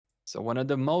So one of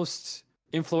the most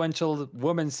influential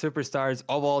women superstars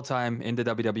of all time in the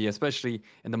WWE, especially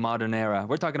in the modern era.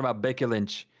 We're talking about Becky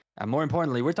Lynch. And more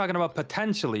importantly, we're talking about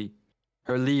potentially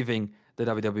her leaving the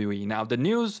WWE. Now, the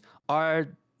news are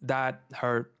that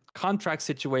her contract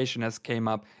situation has came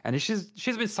up and she's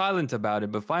been silent about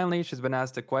it, but finally she's been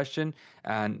asked a question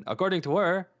and according to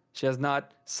her, she has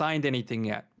not signed anything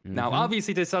yet. Now, Mm-hmm.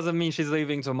 obviously this doesn't mean she's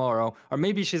leaving tomorrow or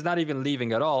maybe she's not even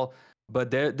leaving at all,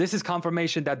 but this is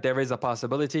confirmation that there is a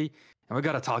possibility and we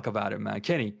got to talk about it, man.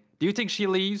 Kenny, do you think she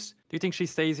leaves? Do you think she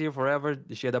stays here forever?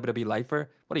 Is she a WWE lifer?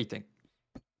 What do you think?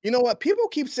 You know what? People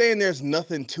keep saying there's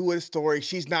nothing to his story.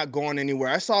 She's not going anywhere.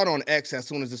 I saw it on X as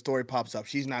soon as the story pops up.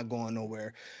 She's not going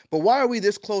nowhere. But why are we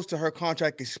this close to her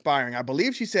contract expiring? I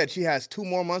believe she said she has 2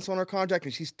 more months on her contract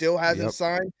and she still hasn't Yep.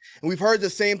 signed. And we've heard the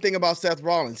same thing about Seth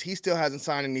Rollins. He still hasn't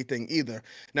signed anything either.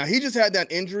 Now, he just had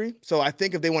that injury. So I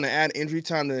think if they want to add injury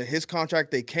time to his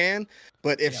contract, they can.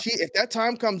 But if that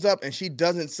time comes up and she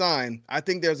doesn't sign, I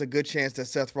think there's a good chance that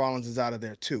Seth Rollins is out of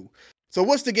there too. So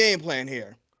what's the game plan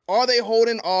here? Are they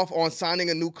holding off on signing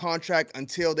a new contract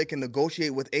until they can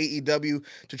negotiate with AEW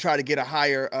to try to get a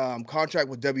higher contract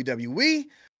with WWE?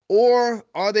 Or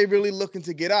are they really looking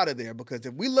to get out of there? Because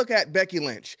if we look at Becky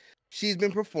Lynch, she's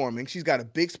been performing. She's got a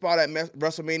big spot at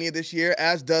WrestleMania this year,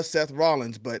 as does Seth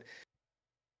Rollins, but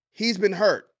he's been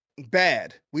hurt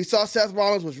bad. We saw Seth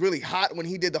Rollins was really hot when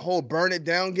he did the whole burn it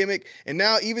down gimmick. And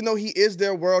now, even though he is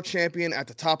their world champion at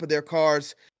the top of their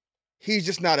cards, he's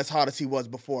just not as hot as he was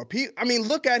before. I mean,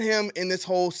 look at him in this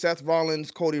whole Seth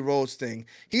Rollins, Cody Rhodes thing.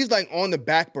 He's like on the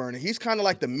back burner. He's kind of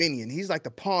like the minion. He's like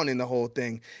the pawn in the whole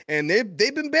thing. And they've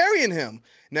been burying him.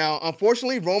 Now,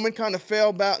 unfortunately, Roman kind of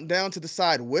fell down to the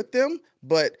side with them,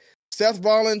 but Seth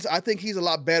Rollins, I think he's a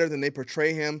lot better than they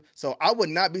portray him. So I would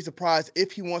not be surprised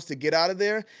if he wants to get out of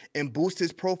there and boost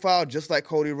his profile just like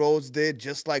Cody Rhodes did,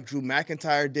 just like Drew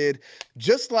McIntyre did,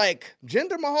 just like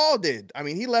Jinder Mahal did. I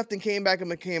mean, he left and came back and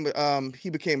became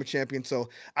a champion. So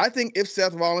I think if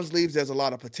Seth Rollins leaves, there's a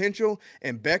lot of potential.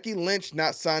 And Becky Lynch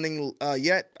not signing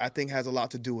yet, I think has a lot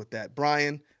to do with that.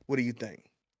 Brian, what do you think?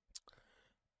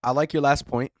 I like your last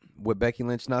point with Becky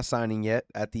Lynch not signing yet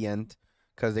at the end,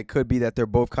 because it could be that they're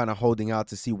both kind of holding out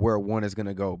to see where one is going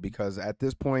to go. Because at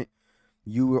this point,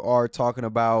 you are talking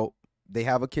about they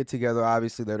have a kid together.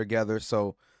 Obviously, they're together.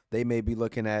 So they may be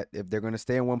looking at if they're going to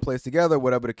stay in one place together,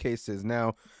 whatever the case is.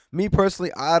 Now, me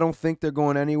personally, I don't think they're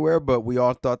going anywhere. But we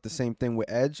all thought the same thing with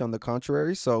Edge on the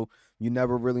contrary. So you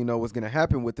never really know what's going to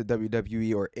happen with the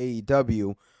WWE or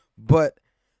AEW. But,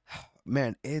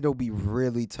 man, it'll be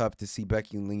really tough to see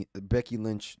Becky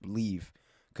Lynch leave.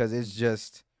 Because it's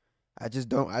just... I just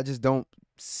don't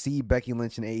see Becky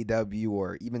Lynch in AEW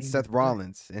or even Seth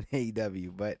Rollins in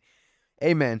AEW. But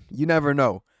hey, man, you never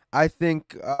know. I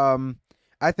think the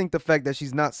fact that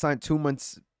she's not signed 2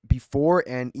 months before,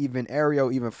 and even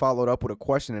Ariel even followed up with a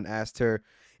question and asked her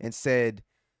and said,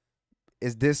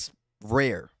 "Is this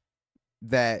rare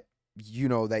that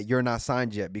that you're not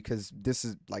signed yet? Because this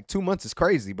is like 2 months is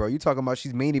crazy, bro. You talking about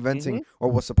she's main eventing or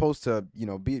was supposed to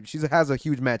be? She has a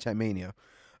huge match at Mania."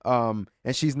 And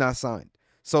she's not signed.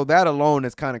 So that alone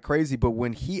is kind of crazy. But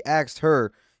when he asked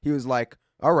her, he was like,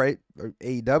 all right,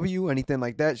 AEW, anything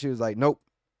like that? She was like, nope,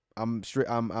 I'm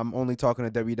only talking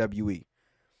to WWE.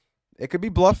 It could be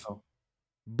bluff,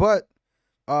 but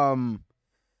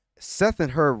Seth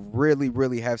and her really,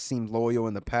 really have seemed loyal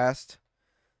in the past.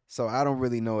 So I don't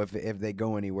really know if they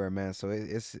go anywhere, man. So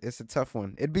it's a tough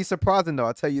one. It'd be surprising, though,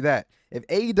 I'll tell you that. If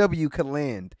AEW could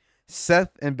land Seth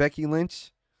and Becky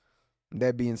Lynch,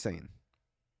 that'd be insane.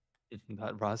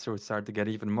 That roster would start to get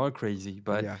even more crazy.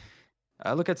 But Yeah.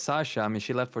 I look at Sasha. I mean,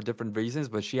 she left for different reasons,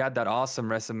 but she had that awesome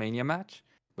WrestleMania match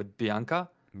with Bianca.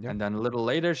 Yeah. And then a little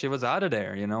later, she was out of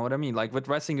there. You know what I mean? Like with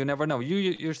wrestling, you never know. You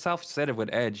yourself said it with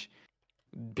Edge.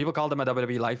 People called him a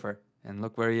WWE lifer. And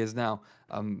look where he is now.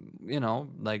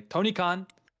 Like Tony Khan,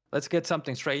 let's get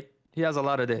something straight. He has a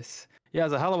lot of this. He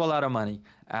has a hell of a lot of money.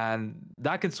 And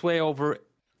that could sway over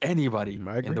anybody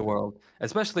in the world,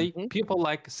 especially people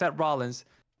like Seth Rollins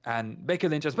and Becky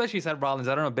Lynch, especially Seth Rollins.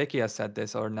 I don't know if Becky has said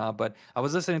this or not, but I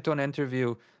was listening to an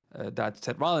interview that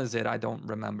Seth Rollins did. I don't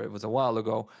remember. It was a while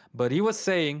ago. But he was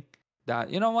saying that,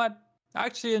 you know what? I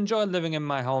actually enjoy living in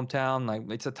my hometown. Like,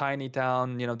 it's a tiny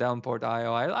town, Downport,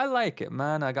 Iowa. I like it,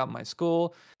 man. I got my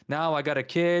school. Now I got a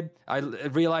kid. I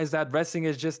realized that wrestling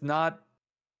is just not,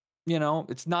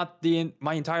 it's not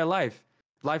my entire life.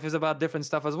 Life is about different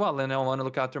stuff as well, and I want to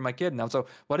look after my kid now. So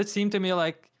what it seemed to me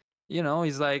like,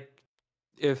 he's like,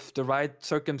 if the right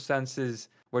circumstances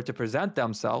were to present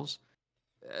themselves,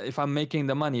 if I'm making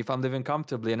the money, if I'm living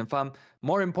comfortably, and if I'm,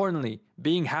 more importantly,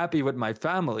 being happy with my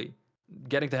family,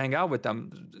 getting to hang out with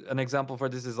them. An example for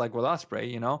this is like Will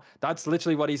Ospreay, you know, that's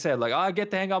literally what he said. Like, oh, I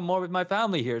get to hang out more with my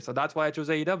family here, so that's why I chose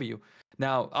AEW.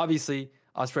 Now, obviously,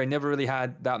 Ospreay never really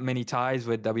had that many ties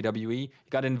with WWE. He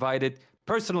got invited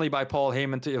personally by Paul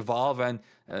Heyman to Evolve and,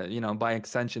 you know, by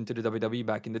extension to the WWE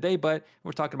back in the day. But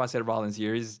we're talking about Seth Rollins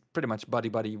here. He's pretty much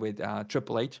buddy with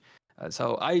Triple H.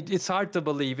 It's hard to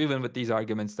believe, even with these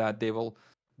arguments, that they will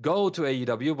go to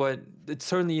AEW, but it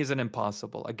certainly isn't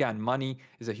impossible. Again, money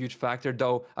is a huge factor,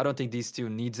 though I don't think these two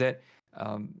needs it.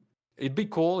 It'd be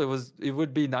cool. It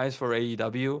would be nice for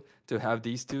AEW to have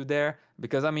these two there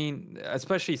because I mean,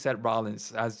 especially Seth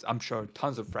Rollins, as I'm sure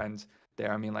tons of friends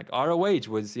there. I mean, like ROH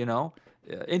was, you know,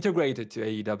 integrated to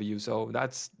AEW, so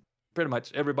that's pretty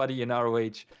much everybody in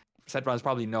ROH. Seth Rollins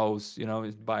probably knows, you know,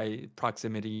 by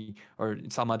proximity or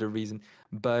some other reason.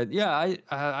 But yeah,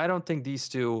 I don't think these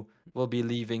two will be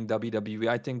leaving WWE.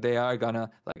 I think they are gonna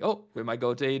like, oh, we might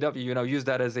go to AEW. You know, use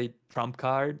that as a trump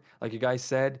card, like you guys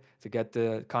said, to get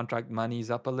the contract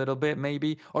monies up a little bit,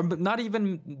 maybe, or not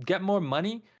even get more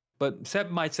money. But Seth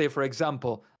might say, for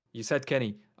example, you said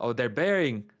Kenny, oh, they're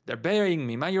burying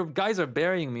me, man. Your guys are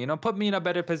burying me. You know, put me in a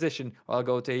better position, or I'll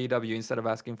go to AEW instead of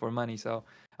asking for money. So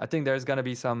I think there's gonna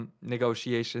be some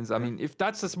negotiations. I mean, if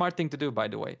that's a smart thing to do, by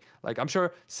the way. Like I'm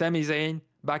sure Sami Zayn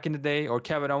back in the day or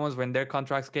Kevin Owens when their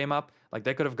contracts came up, like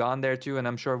they could have gone there too. And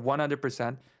I'm sure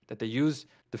 100% that they use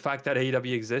the fact that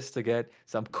AEW exists to get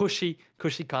some cushy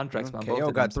contracts. Man,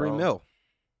 KO got 3 mil.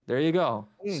 There you go.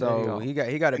 So he got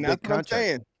a And big that's what I'm contract.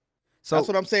 saying. So That's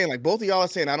what I'm saying. Like both of y'all are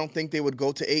saying, I don't think they would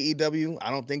go to AEW. I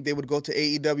don't think they would go to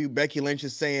AEW. Becky Lynch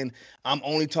is saying, I'm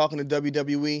only talking to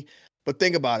WWE. But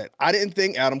think about it. I didn't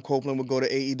think Adam Copeland would go to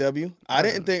AEW. I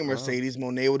didn't think Mercedes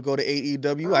Moné would go to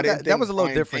AEW. I didn't think that was a little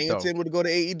Bryan different though. Danielson would go to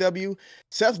AEW.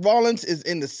 Seth Rollins is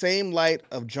in the same light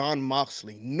of Jon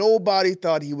Moxley. Nobody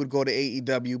thought he would go to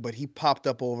AEW, but he popped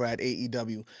up over at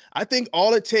AEW. I think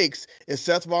all it takes is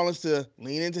Seth Rollins to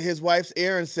lean into his wife's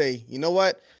ear and say, you know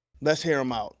what? Let's hear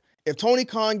him out. If Tony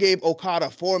Khan gave Okada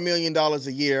 $4 million a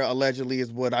year, allegedly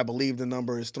is what I believe the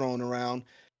number is thrown around,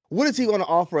 what is he going to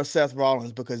offer a Seth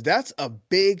Rollins? Because that's a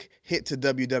big hit to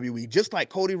WWE. Just like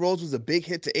Cody Rhodes was a big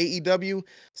hit to AEW,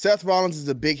 Seth Rollins is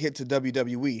a big hit to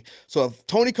WWE. So if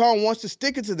Tony Khan wants to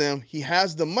stick it to them, he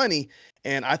has the money,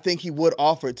 and I think he would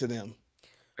offer it to them.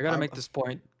 I got to make this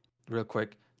point real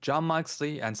quick. Jon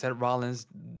Moxley and Seth Rollins,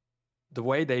 the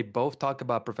way they both talk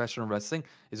about professional wrestling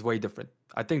is way different.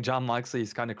 I think Jon Moxley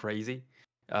is kind of crazy.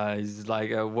 He's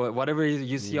like, whatever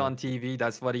you see on TV,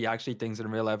 that's what he actually thinks in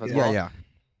real life as well. Yeah.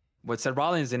 But Seth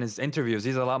Rollins in his interviews,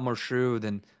 he's a lot more shrewd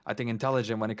and I think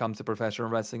intelligent when it comes to professional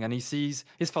wrestling. And he sees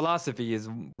his philosophy is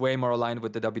way more aligned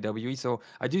with the WWE. So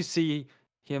I do see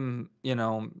him, you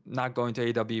know, not going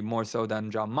to AEW more so than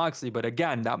Jon Moxley. But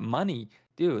again, that money,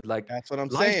 dude, like that's what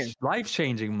I'm saying.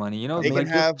 Life-changing money, you know, They like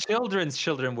can have children's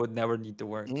children would never need to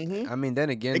work. Mm-hmm. I mean, then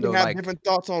again, they can though, have like different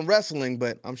thoughts on wrestling,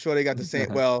 but I'm sure they got the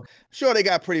same. Well, sure they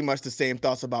got pretty much the same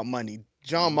thoughts about money.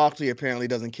 Jon Moxley apparently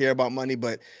doesn't care about money,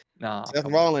 but Seth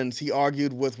Rollins, he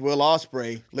argued with Will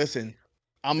Ospreay, listen,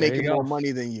 I'm making more money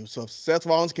than you. So if Seth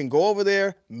Rollins can go over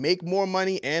there, make more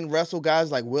money, and wrestle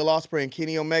guys like Will Ospreay and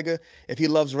Kenny Omega, if he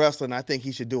loves wrestling, I think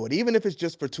he should do it, even if it's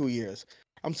just for 2 years.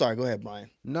 I'm sorry, go ahead, Brian.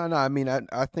 No, I mean,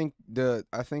 I think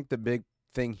the big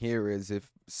thing here is if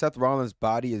Seth Rollins'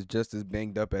 body is just as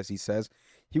banged up as he says,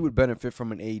 he would benefit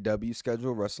from an AEW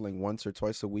schedule, wrestling once or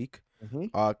twice a week.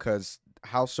 Because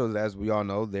house shows, as we all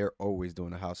know, they're always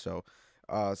doing a house show.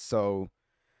 So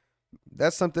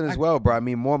that's something as well, bro. I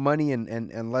mean, more money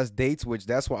and less dates, which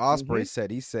that's what Ospreay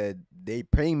said. He said, they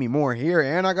paying me more here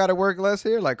and I got to work less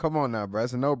here. Like, come on now, bro.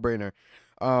 It's a no-brainer.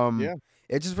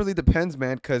 It just really depends,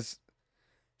 man, because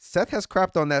Seth has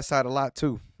crapped on that side a lot,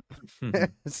 too.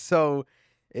 So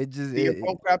it just...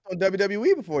 Punk crapped on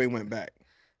WWE before he went back.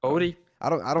 Cody? I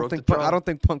don't think Punk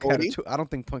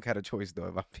had a choice, though,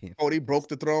 if I'm being... Cody broke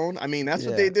the throne. I mean, that's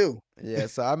what they do. Yeah,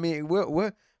 so, I mean,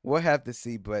 we'll have to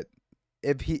see, but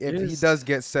if he does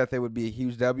get Seth, it would be a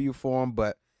huge W for him,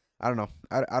 but I don't know.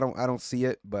 I don't see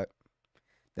it, but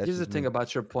that's here's the thing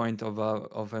about your point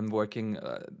of him working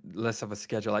less of a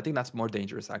schedule. I think that's more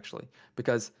dangerous actually,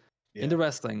 because in the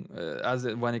wrestling,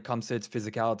 when it comes to its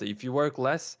physicality, if you work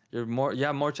less, you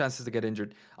have more chances to get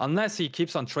injured. Unless he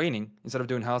keeps on training instead of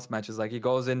doing house matches, like he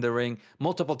goes in the ring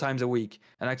multiple times a week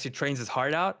and actually trains his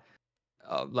heart out.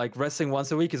 Like wrestling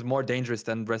once a week is more dangerous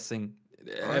than wrestling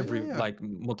like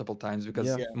multiple times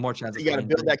because more chances. You got to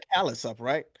build that callus up,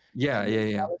 right?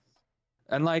 Yeah.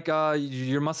 And like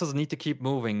your muscles need to keep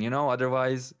moving, you know.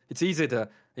 Otherwise, it's easy to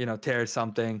tear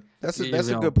something. That's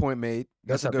a good point made.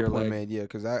 That's a good point made. Yeah,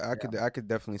 because I could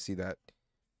definitely see that.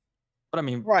 But I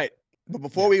mean, right. But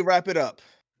before we wrap it up,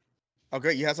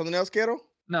 Okay, you have something else, Kiddo?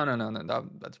 No.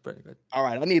 That's pretty good. All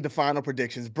right, I need the final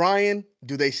predictions. Brian,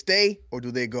 do they stay or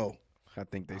do they go? I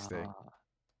think they stay.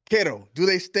 Kiddo, do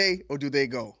they stay or do they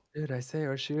go? Should I say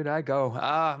or should I go?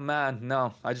 Ah, man,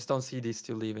 no. I just don't see these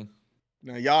two leaving.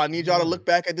 Now, y'all, I need y'all to look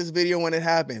back at this video when it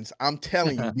happens. I'm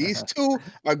telling you, these two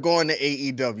are going to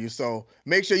AEW. So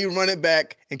make sure you run it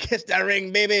back and kiss that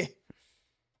ring, baby.